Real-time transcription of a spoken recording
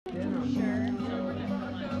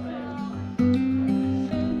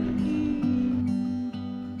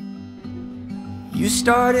You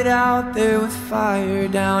started out there with fire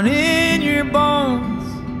down in your bones.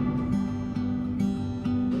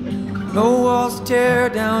 No walls to tear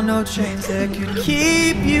down, no chains that could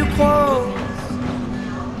keep you close.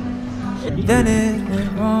 Then it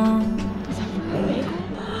went wrong.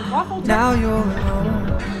 Now you're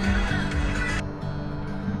alone.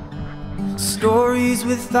 Stories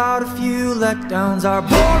without a few letdowns are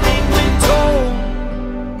boring when told.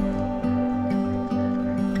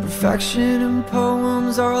 Perfection and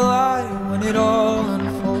poems are a lie when it all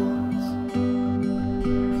unfolds.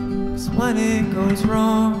 'Cause when it goes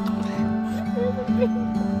wrong,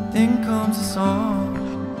 then comes a song.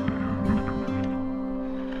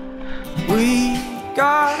 We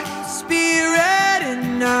got spirit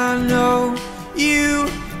and I know you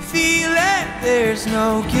feel it. There's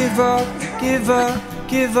no give up, give up,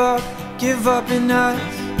 give up, give up in us.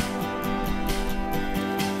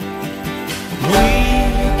 We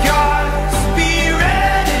got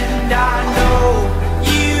spirit and I know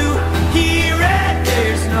you hear it.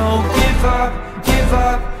 There's no give up, give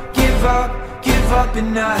up, give up, give up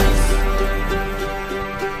in us.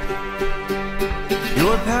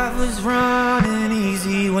 Your path was running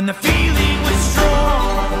easy when the feeling was strong.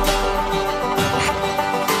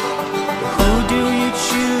 Who do you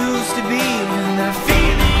choose to be when that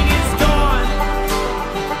feeling is gone?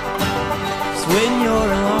 'Cause when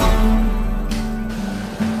you're alone,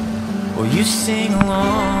 or you sing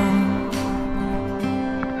along.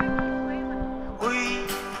 We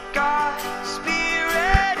got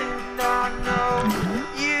spirit and I know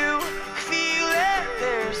you feel it.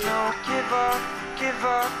 There's no give up, give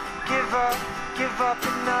up, give up, give up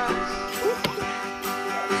in us.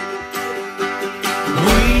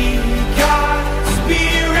 We got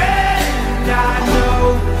spirit and I know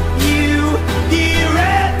you hear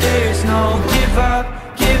it. There's no give up,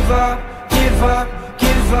 give up, give up,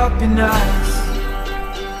 give up in us.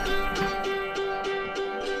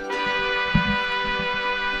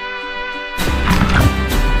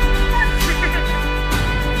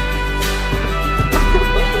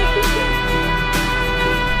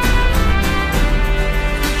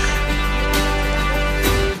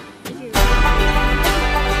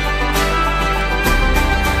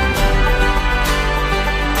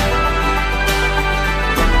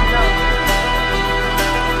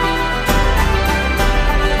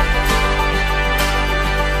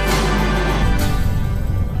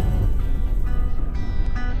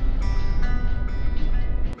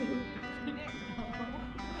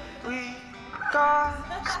 Got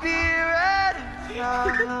spirit and I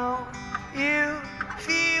know you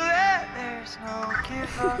feel it. There's no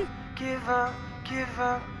give up, give up, give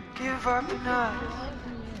up, give up in us.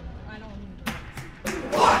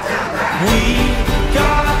 We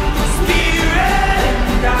got spirit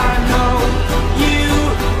and I know you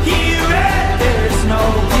hear it. There's no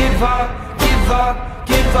give up, give up,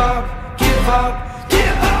 give up, give up,